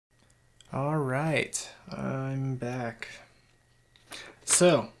All right, I'm back.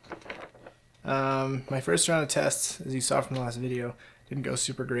 So, my first round of tests, as you saw from the last video, didn't go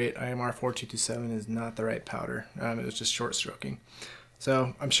super great. AR-15 is not the right powder. It was just short stroking.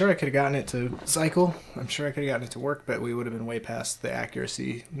 So I'm sure I could have gotten it to cycle. I'm sure I could have gotten it to work, but we would have been way past the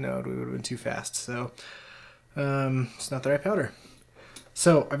accuracy node. We would have been too fast. So it's not the right powder.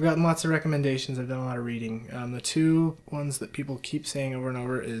 So I've gotten lots of recommendations. I've done a lot of reading. The two ones that people keep saying over and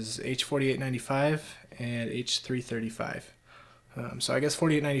over is H4895 and H335. So I guess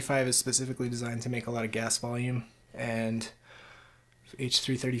 4895 is specifically designed to make a lot of gas volume, and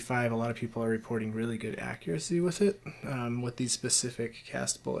H335, a lot of people are reporting really good accuracy with it, with these specific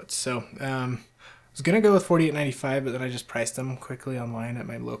cast bullets. So I was going to go with 4895, but then I just priced them quickly online at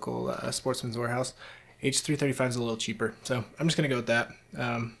my local Sportsman's Warehouse. H335 is a little cheaper, so I'm just going to go with that.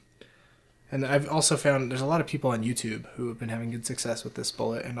 And I've also found there's a lot of people on YouTube who have been having good success with this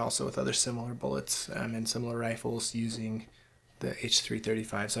bullet and also with other similar bullets and similar rifles using the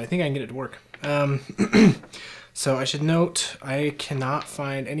H335, so I think I can get it to work. So I should note I cannot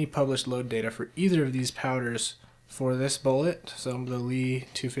find any published load data for either of these powders for this bullet. So the Lee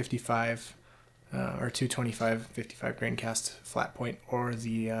 255 or 225 55 grain cast flat point, or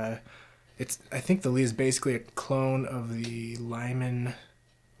the I think the Lee is basically a clone of the Lyman,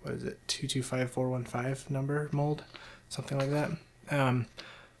 what is it, 225415 number mold, something like that.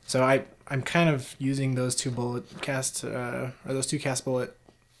 So I'm kind of using those two cast bullet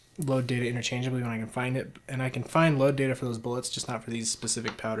load data interchangeably when I can find it, and I can find load data for those bullets, just not for these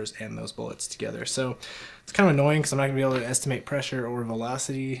specific powders and those bullets together. So it's kind of annoying because I'm not going to be able to estimate pressure or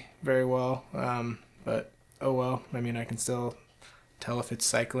velocity very well, but oh well. I mean, I can still tell if it's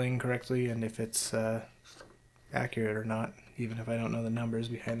cycling correctly and if it's accurate or not, even if I don't know the numbers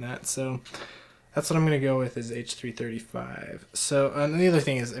behind that. So that's what I'm going to go with, is H335. So and the other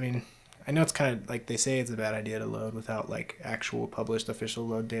thing is, I mean, I know it's kind of like they say it's a bad idea to load without like actual published official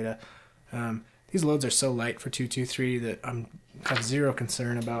load data. These loads are so light for 223 that I have zero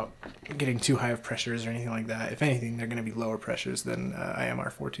concern about getting too high of pressures or anything like that. If anything, they're going to be lower pressures than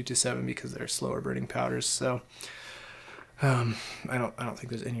IMR-4227 because they're slower burning powders. So I don't think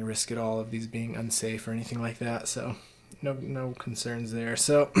there's any risk at all of these being unsafe or anything like that. So no concerns there.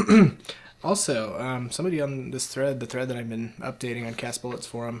 So also, somebody on this thread, the thread that I've been updating on cast bullets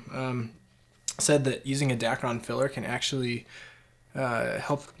forum, said that using a Dacron filler can actually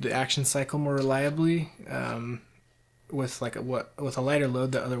help the action cycle more reliably with with a lighter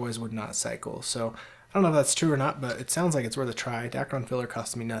load that otherwise would not cycle. So I don't know if that's true or not, but it sounds like it's worth a try. Dacron filler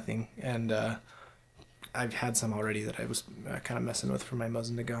cost me nothing, and I've had some already that I was kind of messing with for my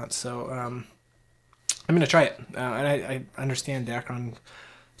Mosin Nagant. So I'm going to try it, and I understand Dacron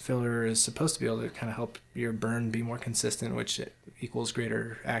filler is supposed to be able to kind of help your burn be more consistent, which equals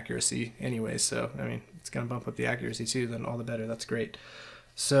greater accuracy anyway. So I mean, it's going to bump up the accuracy too, then all the better. That's great.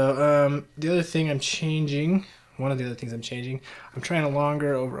 So the other thing I'm changing, one of the other things I'm changing, I'm trying a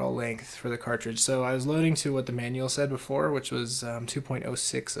longer overall length for the cartridge. So I was loading to what the manual said before, which was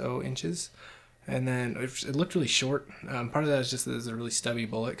 2.060 inches, and then it looked really short. Part of that is just that it's a really stubby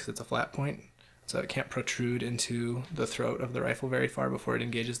bullet because it's a flat point, so it can't protrude into the throat of the rifle very far before it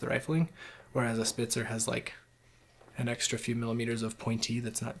engages the rifling, whereas a Spitzer has like an extra few millimeters of pointy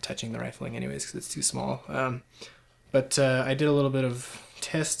that's not touching the rifling anyways because it's too small. But I did a little bit of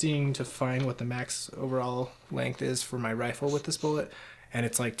testing to find what the max overall length is for my rifle with this bullet, and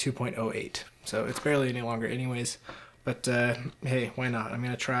it's like 2.08, so it's barely any longer anyways. But hey, why not? I'm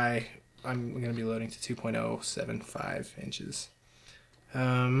going to be loading to 2.075 inches.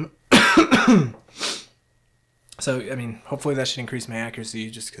 So I mean, hopefully that should increase my accuracy,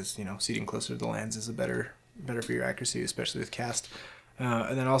 just because, you know, seating closer to the lens is better for your accuracy, especially with cast.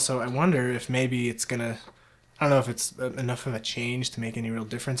 And then also I wonder if maybe it's gonna, I don't know if it's enough of a change to make any real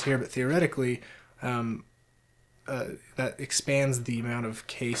difference here, but theoretically that expands the amount of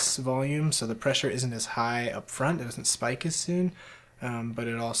case volume, so the pressure isn't as high up front, it doesn't spike as soon, but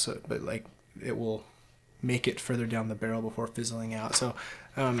it will make it further down the barrel before fizzling out. So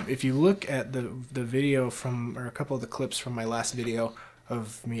if you look at the video or a couple of the clips from my last video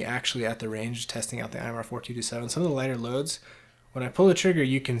of me actually at the range testing out the IMR-4227, some of the lighter loads, when I pull the trigger,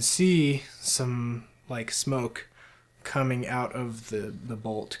 you can see some like smoke coming out of the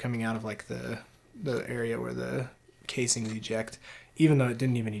bolt, coming out of like the area where the casings eject, even though it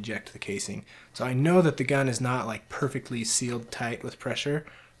didn't even eject the casing. So I know that the gun is not like perfectly sealed tight with pressure.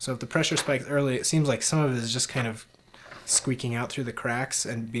 So if the pressure spikes early, it seems like some of it is just kind of squeaking out through the cracks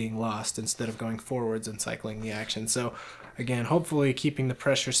and being lost instead of going forwards and cycling the action. So again, hopefully keeping the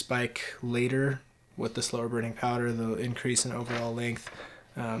pressure spike later with the slower burning powder, the increase in overall length,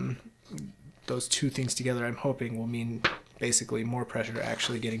 those two things together, I'm hoping, will mean basically more pressure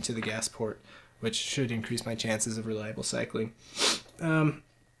actually getting to the gas port, which should increase my chances of reliable cycling.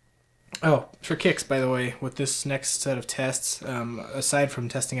 Oh, for kicks, by the way, with this next set of tests, aside from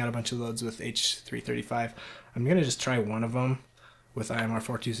testing out a bunch of loads with H335, I'm going to just try one of them with IMR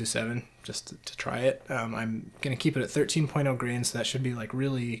 4227 just to try it. I'm going to keep it at 13.0 grains, so that should be like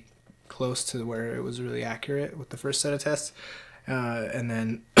really close to where it was really accurate with the first set of tests. And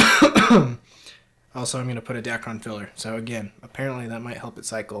then also I'm going to put a Dacron filler. So again, apparently that might help it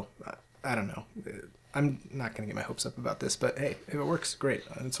cycle. I don't know. I'm not going to get my hopes up about this, but hey, if it works, great.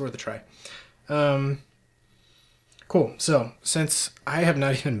 It's worth a try. Cool. So since I have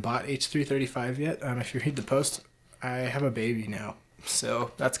not even bought H335 yet, if you read the post, I have a baby now.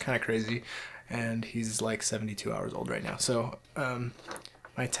 So that's kind of crazy. And he's like 72 hours old right now. So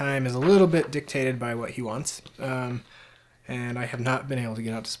my time is a little bit dictated by what he wants. And I have not been able to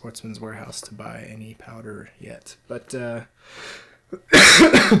get out to Sportsman's Warehouse to buy any powder yet. But so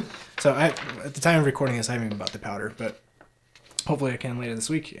at the time of recording this, I haven't even bought the powder, but hopefully I can later this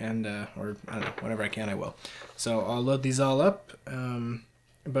week, and or I don't know, whenever I can, I will. So I'll load these all up.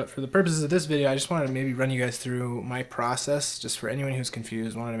 But for the purposes of this video, I just wanted to maybe run you guys through my process, just for anyone who's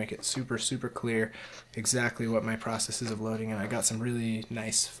confused. Wanted to make it super, super clear exactly what my process is of loading, and I got some really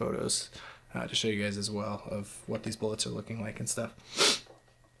nice photos to show you guys as well of what these bullets are looking like and stuff.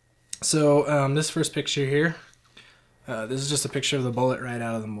 So this first picture here, this is just a picture of the bullet right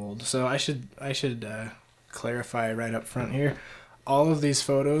out of the mold. So I should clarify right up front here. All of these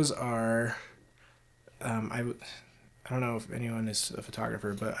photos are, I don't know if anyone is a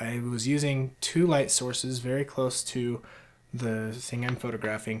photographer, but I was using two light sources very close to the thing I'm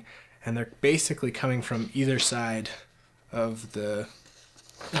photographing, and they're basically coming from either side of the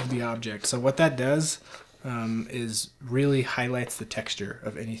object. So what that does is really highlights the texture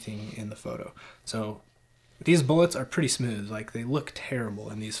of anything in the photo. So these bullets are pretty smooth, like they look terrible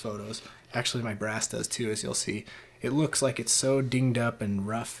in these photos. Actually my brass does too, as you'll see. It looks like it's so dinged up and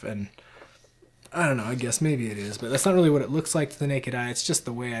rough, and I don't know, I guess maybe it is, but that's not really what it looks like to the naked eye. It's just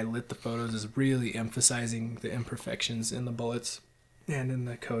the way I lit the photos is really emphasizing the imperfections in the bullets and in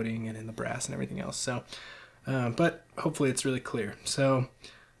the coating and in the brass and everything else. So, but hopefully it's really clear. So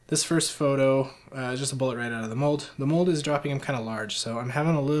this first photo is just a bullet right out of the mold. The mold is dropping them kind of large, so I'm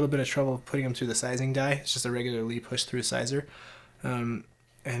having a little bit of trouble putting them through the sizing die. It's just a regular Lee push-through sizer.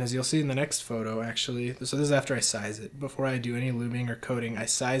 And as you'll see in the next photo, actually, so this is after I size it. Before I do any lubing or coating, I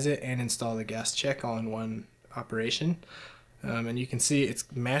size it and install the gas check all in one operation. And you can see it's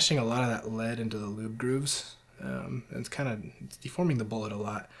mashing a lot of that lead into the lube grooves. And it's deforming the bullet a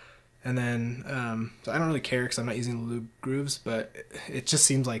lot. And then, so I don't really care because I'm not using the lube grooves, but it just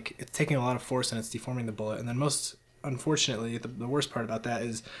seems like it's taking a lot of force and it's deforming the bullet. And then most, unfortunately, the worst part about that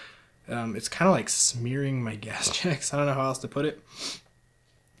is it's kind of like smearing my gas checks. I don't know how else to put it.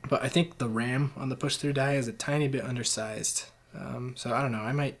 But I think the ram on the push-through die is a tiny bit undersized. So I don't know.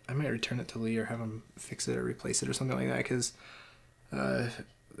 I might return it to Lee or have him fix it or replace it or something like that, because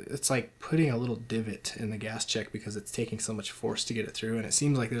it's like putting a little divot in the gas check because it's taking so much force to get it through, and it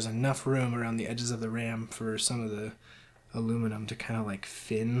seems like there's enough room around the edges of the ram for some of the aluminum to kind of like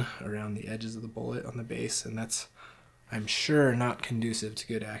fin around the edges of the bullet on the base, and that's, I'm sure, not conducive to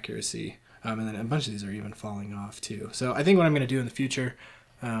good accuracy. And then a bunch of these are even falling off too. So I think what I'm going to do in the future,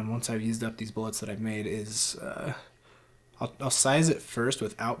 once I've used up these bullets that I've made, is I'll size it first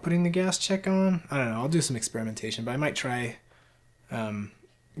without putting the gas check on. I don't know, I'll do some experimentation, but I might try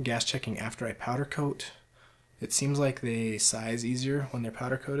gas checking after I powder coat. It seems like they size easier when they're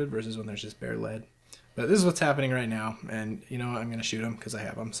powder coated versus when there's just bare lead. But this is what's happening right now, and you know what, I'm going to shoot them because I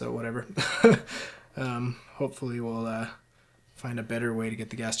have them, so whatever. Hopefully we'll find a better way to get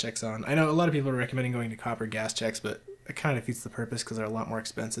the gas checks on. I know a lot of people are recommending going to copper gas checks, but it kind of defeats the purpose because they're a lot more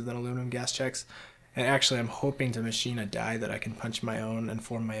expensive than aluminum gas checks. And actually I'm hoping to machine a die that I can punch my own and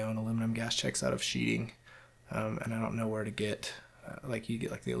form my own aluminum gas checks out of sheeting. And I don't know where to get, like you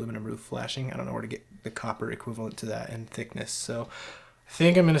get like the aluminum roof flashing, I don't know where to get the copper equivalent to that in thickness. So I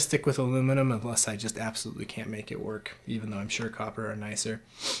think I'm going to stick with aluminum unless I just absolutely can't make it work, even though I'm sure copper are nicer.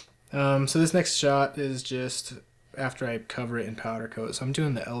 So this next shot is just after I cover it in powder coat. So I'm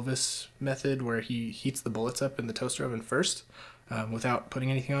doing the Elvis method where he heats the bullets up in the toaster oven first without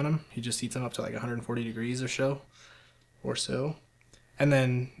putting anything on them. He just heats them up to like 140 degrees or so. And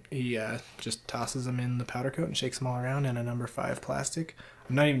then he just tosses them in the powder coat and shakes them all around in a number 5 plastic.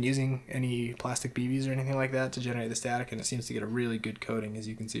 I'm not even using any plastic BBs or anything like that to generate the static, and it seems to get a really good coating, as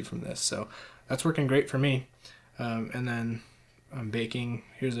you can see from this. So that's working great for me. And then I'm baking.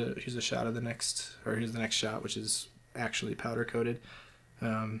 Here's a shot of the next, or here's the next shot, which is actually powder coated.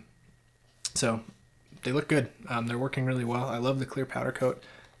 So they look good. They're working really well. I love the clear powder coat.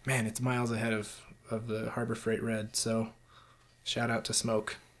 Man, it's miles ahead of the Harbor Freight Red. So shout out to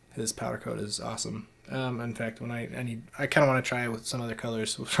Smoke. His powder coat is awesome. In fact, when I kind of want to try it with some other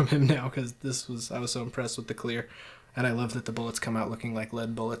colors from him now, because I was so impressed with the clear, and I love that the bullets come out looking like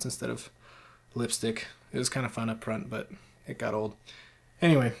lead bullets instead of lipstick. It was kind of fun up front, but it got old.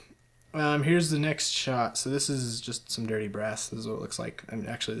 Anyway, here's the next shot. So this is just some dirty brass. This is what it looks like. I mean,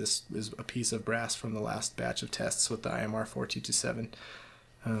 actually, this is a piece of brass from the last batch of tests with the IMR-4227.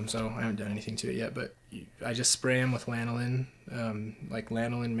 So I haven't done anything to it yet, but I just spray them with lanolin, like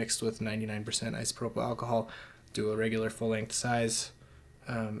lanolin mixed with 99% isopropyl alcohol, do a regular full-length size,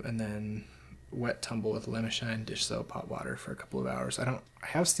 and then wet tumble with lemon dish soap, hot water for a couple of hours. I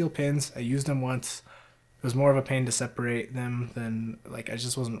have steel pins. I used them once. It was more of a pain to separate them than, like, I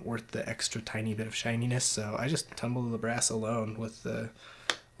just wasn't worth the extra tiny bit of shininess, so I just tumbled the brass alone with the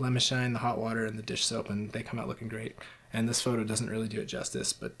lemon, the hot water, and the dish soap, and they come out looking great. And this photo doesn't really do it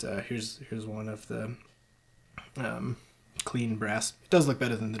justice, but here's one of the clean brass. It does look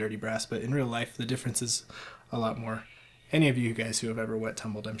better than the dirty brass, but in real life the difference is a lot more. Any of you guys who have ever wet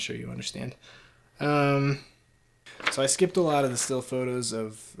tumbled, I'm sure you understand. So I skipped a lot of the still photos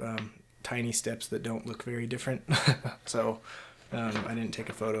of tiny steps that don't look very different. So I didn't take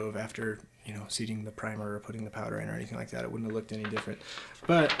a photo of after, seating the primer or putting the powder in or anything like that. It wouldn't have looked any different.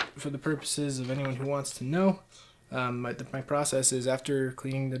 But for the purposes of anyone who wants to know, my process is after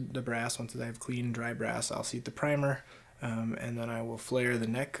cleaning the brass, once I have clean dry brass, I'll seat the primer, and then I will flare the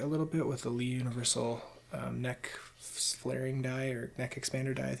neck a little bit with the Lee Universal neck flaring die, or neck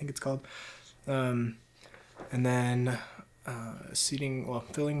expander die, I think it's called. And then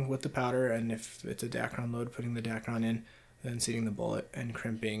filling with the powder, and if it's a Dacron load, putting the Dacron in, then seating the bullet and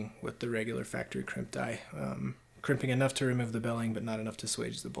crimping with the regular factory crimp die. Crimping enough to remove the belling, but not enough to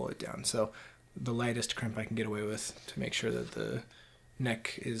swage the bullet down. So the lightest crimp I can get away with to make sure that the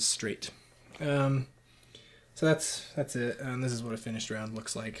neck is straight. So that's it. This is what a finished round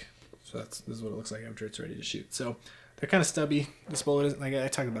looks like. So this is what it looks like after it's ready to shoot. So they're kind of stubby. This bullet isn't, like I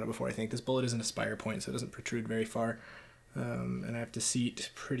talked about it before, I think. This bullet isn't a spire point, so it doesn't protrude very far. And I have to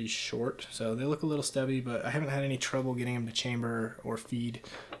seat pretty short, so they look a little stubby, but I haven't had any trouble getting them to chamber or feed.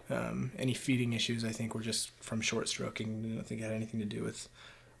 Any feeding issues, I think, were just from short stroking. I don't think it had anything to do with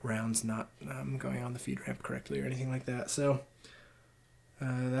rounds not going on the feed ramp correctly or anything like that. So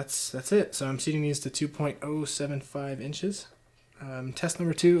that's it. So I'm seating these to 2.075 inches. Test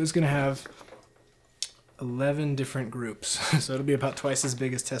number 2 is going to have 11 different groups, so it'll be about twice as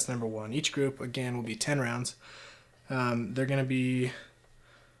big as test number 1. Each group, again, will be 10 rounds. They're going to be,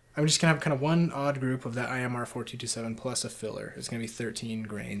 I'm just going to have kind of one odd group of that IMR-4227 plus a filler. It's going to be 13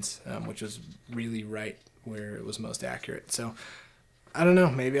 grains, which was really right where it was most accurate. So I don't know,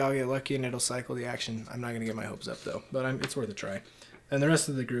 maybe I'll get lucky and it'll cycle the action. I'm not going to get my hopes up though, but it's worth a try. And the rest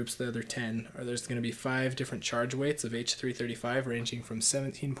of the groups, the other 10, there's going to be 5 different charge weights of H335 ranging from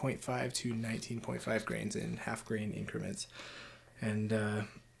 17.5 to 19.5 grains in half grain increments. And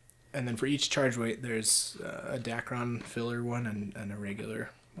then for each charge weight, there's a Dacron filler one and a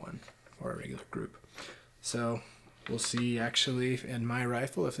regular one, or a regular group. So we'll see actually in my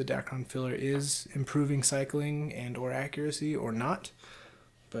rifle if the Dacron filler is improving cycling and or accuracy or not.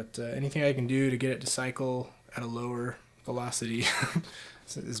 But anything I can do to get it to cycle at a lower velocity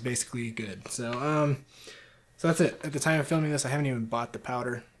is basically good. So that's it. At the time of filming this, I haven't even bought the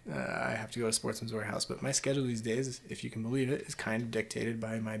powder. I have to go to Sportsman's Warehouse, but my schedule these days, if you can believe it, is kind of dictated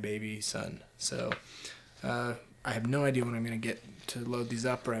by my baby son. So I have no idea when I'm going to get to load these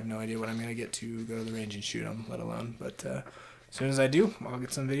up, or I have no idea when I'm going to get to go to the range and shoot them, let alone. But as soon as I do, I'll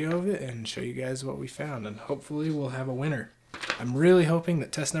get some video of it and show you guys what we found, and hopefully we'll have a winner. I'm really hoping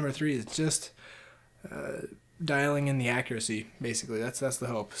that test number 3 is just dialing in the accuracy, basically. That's the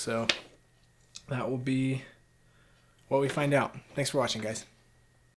hope. So that will be what we find out. Thanks for watching, guys.